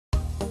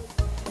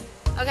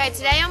Okay,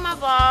 today on my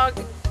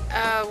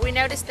vlog, we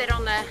noticed that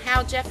on the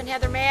How Jeff and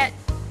Heather Met,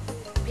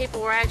 people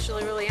were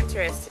actually really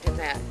interested in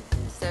that.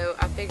 So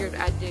I figured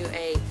I'd do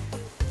a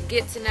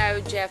get to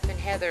know Jeff and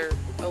Heather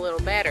a little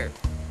better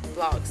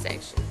vlog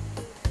section.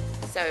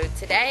 So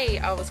today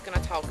I was going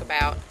to talk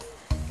about,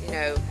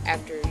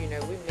 after,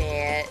 we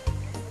met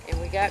and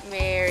we got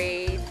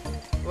married,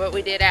 what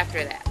we did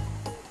after that.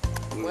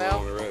 We went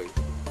on the road.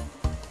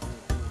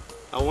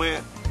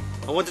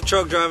 I went to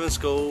truck driving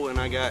school and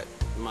I got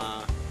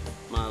my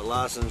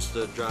license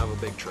to drive a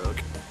big truck.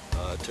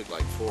 It took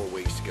like 4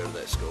 weeks to go to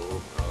that school.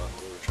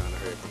 We were trying to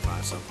hurry up and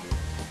find something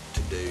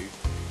to do,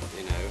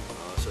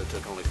 so it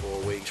took only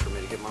 4 weeks for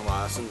me to get my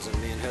license, and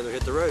me and Heather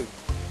hit the road.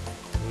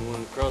 We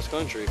went cross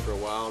country for a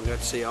while and got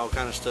to see all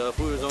kind of stuff.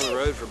 We was on the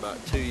road for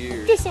about 2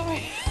 years.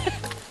 Sorry.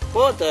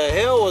 What the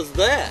hell was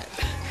that?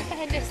 I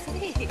had to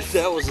sneeze.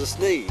 That was a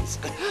sneeze.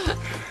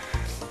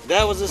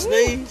 That was a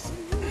sneeze?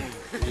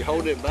 Did you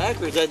hold it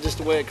back, or is that just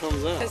the way it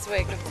comes out? That's the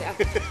way it comes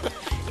out.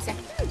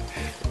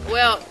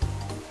 Well,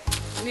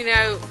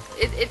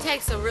 it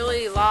takes a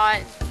really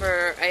lot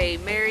for a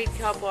married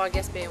couple. I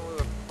guess being we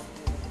were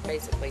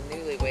basically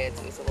newlyweds,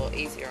 it was a little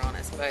easier on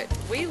us. But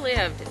we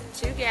lived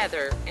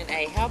together in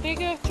a, how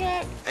big a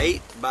truck?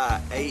 8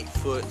 by 8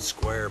 foot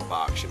square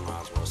box, you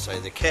might as well say.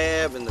 The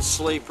cab and the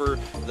sleeper,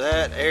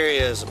 that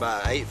area is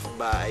about 8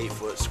 by 8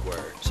 foot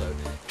square. So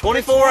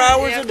 24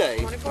 hours a day.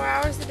 24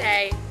 hours a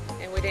day,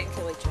 and we didn't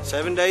kill each other.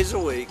 7 days a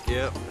week,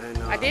 yep. And,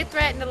 I did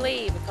threaten to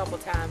leave a couple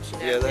times,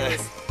 Yeah, that.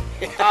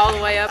 It was all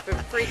the way up in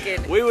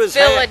freaking was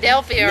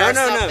Philadelphia or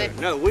something.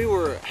 No, we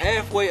were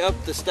halfway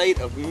up the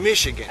state of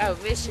Michigan. Oh,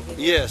 Michigan.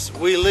 Yes,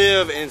 we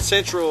live in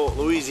central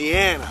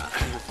Louisiana.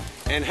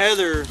 And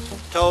Heather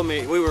told me,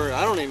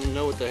 I don't even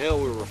know what the hell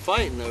we were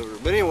fighting over.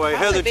 But anyway,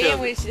 Heather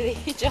told me. We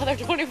each other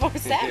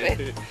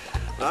 24/7.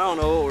 I don't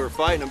know what we were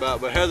fighting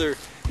about, but Heather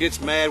gets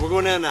mad. We're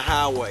going down the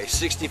highway,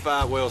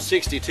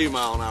 62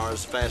 mile an hour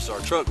as fast as our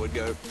truck would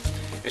go.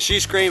 And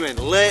she's screaming,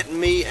 "Let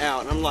me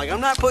out." And I'm like,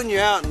 "I'm not putting you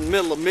out in the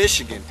middle of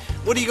Michigan.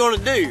 What are you going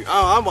to do?"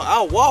 "Oh,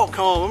 I'll walk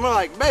home." I'm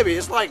like, "Baby,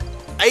 it's like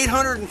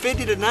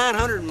 850 to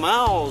 900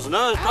 miles.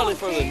 No, it's probably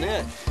further than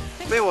that."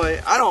 But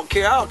anyway, I don't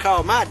care. I'll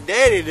call my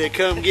daddy to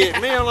come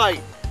get me. I'm like,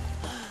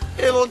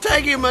 "It'll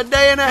take him a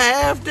day and a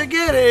half to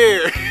get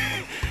here."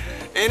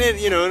 And then,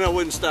 and I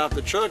wouldn't stop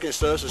the truck and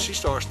stuff, so she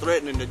starts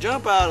threatening to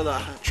jump out of the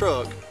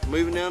truck,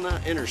 moving down the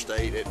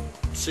interstate at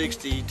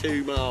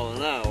 62 miles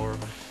an hour.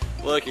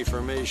 Lucky for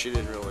me, she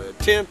didn't really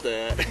attempt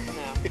that.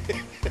 No.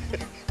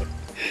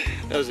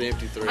 That was an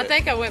empty threat. I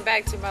think I went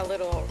back to my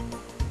little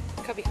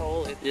cubby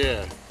hole.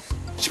 Yeah.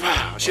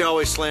 She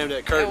always slammed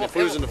that curtain if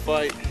we was in a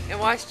fight. And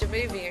watched a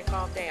movie and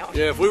calmed down.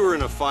 Yeah, if we were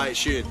in a fight,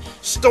 she'd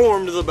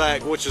storm to the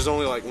back, which is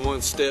only like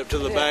one step to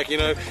the back,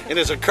 And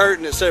there's a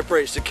curtain that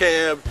separates the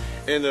cab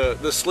and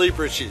the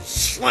sleeper, and she'd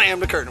slam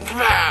the curtain,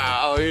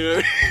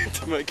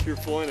 to make your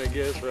point, I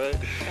guess, right?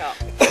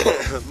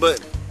 Yeah.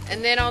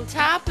 And then on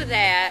top of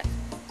that,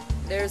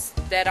 there's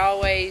that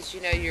always,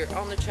 you're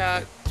on the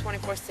truck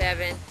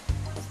 24/7.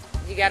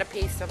 You gotta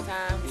pee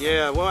sometimes.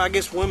 Yeah, well, I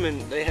guess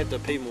women, they have to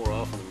pee more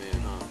often than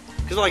men, huh?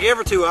 Because like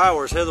every 2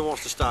 hours, Heather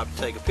wants to stop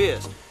to take a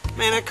piss.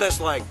 Man, that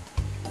cuts like,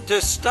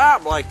 to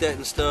stop like that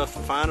and stuff,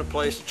 find a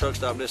place, a truck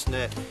stop, this and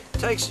that, it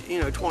takes,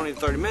 20 to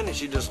 30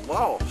 minutes, you just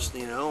lost,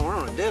 we're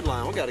on a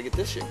deadline, we gotta get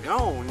this shit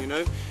going,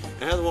 And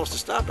Heather wants to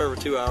stop every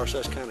 2 hours,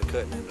 so that's kind of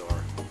cutting into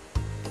our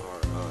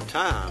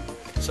time.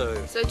 So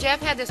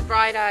Jeff had this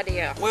bright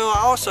idea. Well,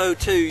 also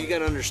too, you got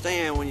to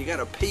understand when you got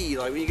to pee,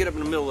 like when you get up in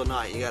the middle of the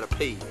night, you got to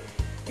pee.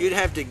 You'd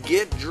have to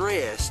get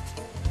dressed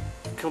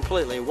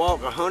completely,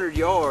 walk 100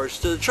 yards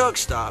to the truck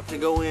stop to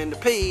go in to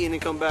pee, and then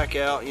come back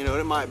out.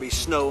 It might be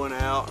snowing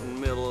out in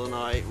the middle of the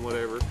night and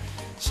whatever.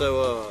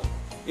 So,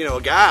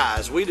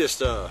 guys, we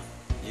just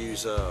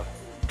use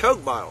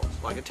Coke bottles,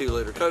 like a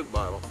 2-liter Coke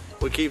bottle.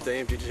 We keep the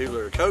empty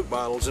 2-liter Coke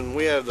bottles, and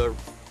we have the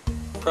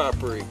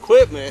proper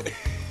equipment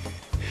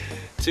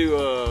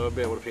to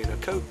be able to pee in a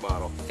Coke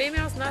bottle.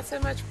 Females, not so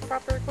much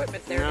proper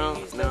equipment there to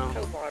use the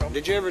Coke bottle.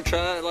 Did you ever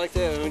try it like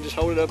that? Just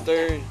hold it up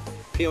there and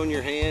pee on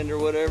your hand or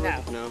whatever?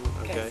 No.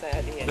 Okay. Can't say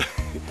I did.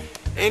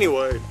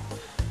 Anyway,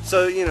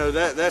 so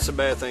that's a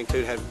bad thing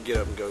too, to have to get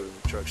up and go to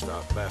the truck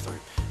stop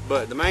bathroom.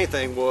 But the main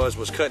thing was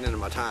cutting into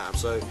my time.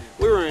 So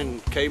we were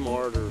in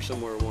Kmart or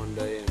somewhere one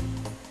day, and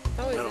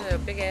Always in a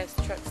big ass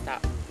truck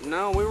stop.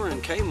 No, we were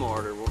in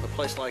Kmart or a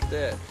place like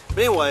that. But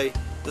anyway,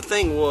 the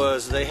thing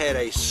was, they had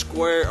a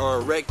square or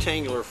a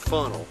rectangular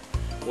funnel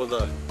with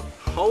a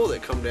hole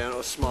that come down. It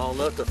was small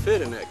enough to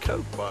fit in that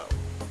Coke bottle.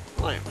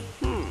 I'm like,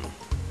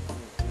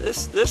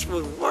 this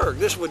would work.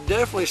 This would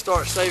definitely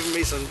start saving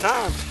me some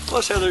time.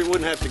 Plus, Heather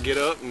wouldn't have to get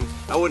up, and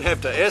I wouldn't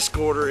have to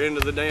escort her into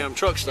the damn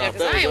truck stop. Yeah,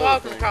 because I ain't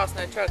walking across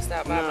no truck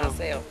stop by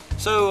myself.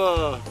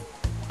 So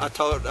I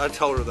told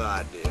her the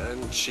idea,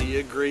 and she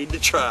agreed to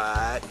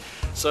try it.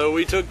 So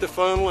we took the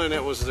funnel, and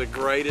it was the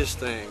greatest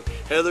thing.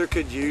 Heather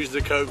could use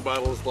the Coke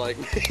bottles like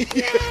me.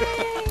 Yay!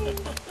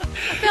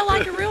 I feel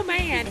like a real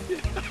man.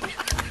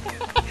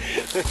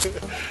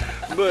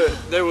 But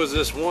there was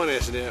this one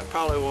incident,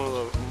 probably one of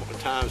the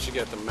times she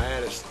got the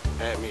maddest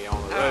at me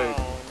on the road.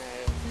 Oh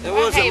It no.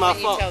 wasn't I hate my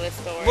when fault. you tell this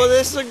story. Well,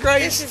 this is a great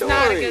This is story.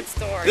 not a good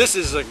story. This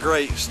is a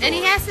great story. And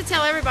he has to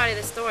tell everybody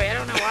the story. I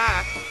don't know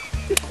why.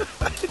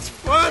 It's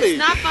funny. It's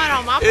not fun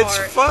on my part. It's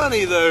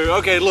funny though.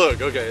 Okay,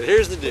 look. Okay,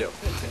 here's the deal.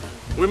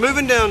 We're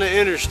moving down the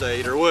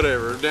interstate or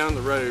whatever, down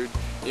the road,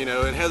 you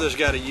know, and Heather's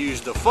got to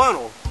use the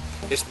funnel.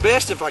 It's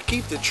best if I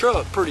keep the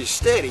truck pretty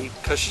steady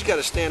because she's got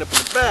to stand up in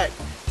the back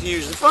to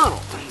use the funnel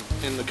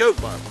in the Coke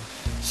bottle.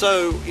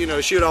 So, you know,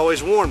 she would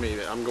always warn me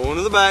that I'm going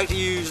to the back to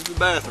use the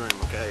bathroom.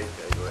 Okay,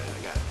 go ahead,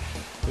 I got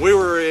it. We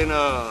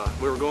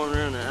were going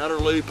around the outer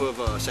loop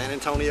of San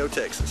Antonio,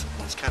 Texas.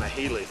 It's kind of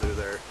hilly through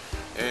there,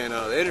 and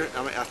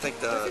I think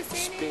the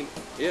spin.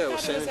 Yeah, it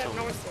was San Antonio. Up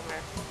north somewhere.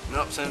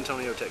 Nope, San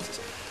Antonio, Texas.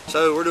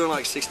 So we're doing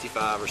like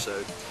 65 or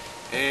so,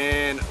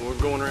 and we're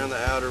going around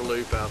the outer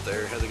loop out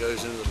there. Heather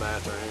goes into the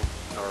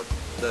bathroom, or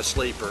the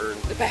sleeper,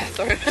 and The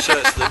bathroom.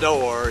 shuts the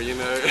door, you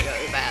know.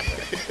 The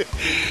bathroom.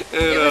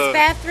 And, It was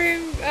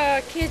bathroom,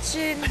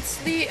 kitchen,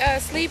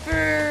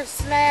 sleeper,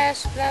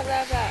 slash, blah,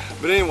 blah, blah.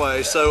 But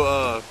anyway,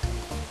 so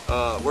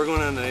we're going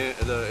down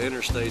the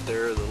interstate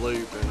there, the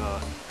loop, and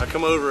I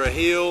come over a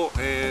hill,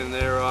 and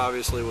there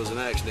obviously was an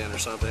accident or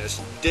something. It's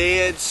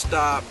dead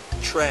stop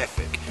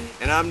traffic,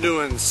 and I'm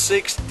doing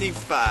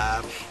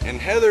 65, and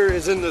Heather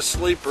is in the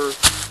sleeper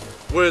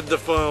with the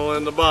funnel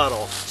and the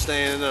bottle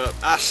standing up.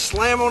 I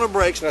slam on the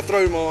brakes and I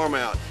throw my arm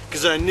out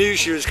because I knew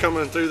she was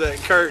coming through that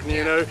curtain,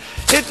 you know.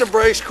 Hit the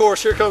brakes, of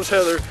course, here comes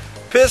Heather.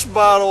 Piss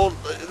bottle,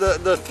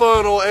 the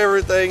funnel,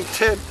 everything,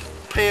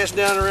 pants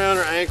down around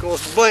her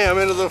ankles, blam,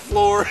 into the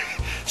floor,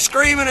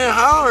 screaming and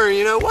hollering,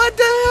 you know, what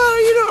the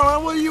hell, you know,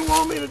 what do you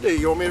want me to do?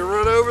 You want me to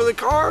run over the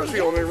cars?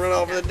 You want me to run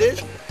off in the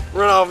ditch?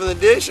 Run off in the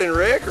ditch and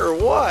wreck or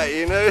what,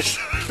 you know?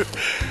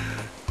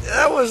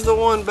 That was the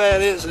one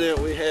bad incident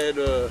we had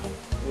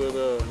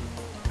with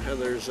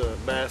Heather's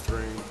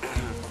bathroom,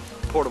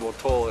 portable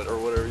toilet or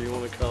whatever you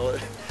want to call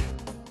it.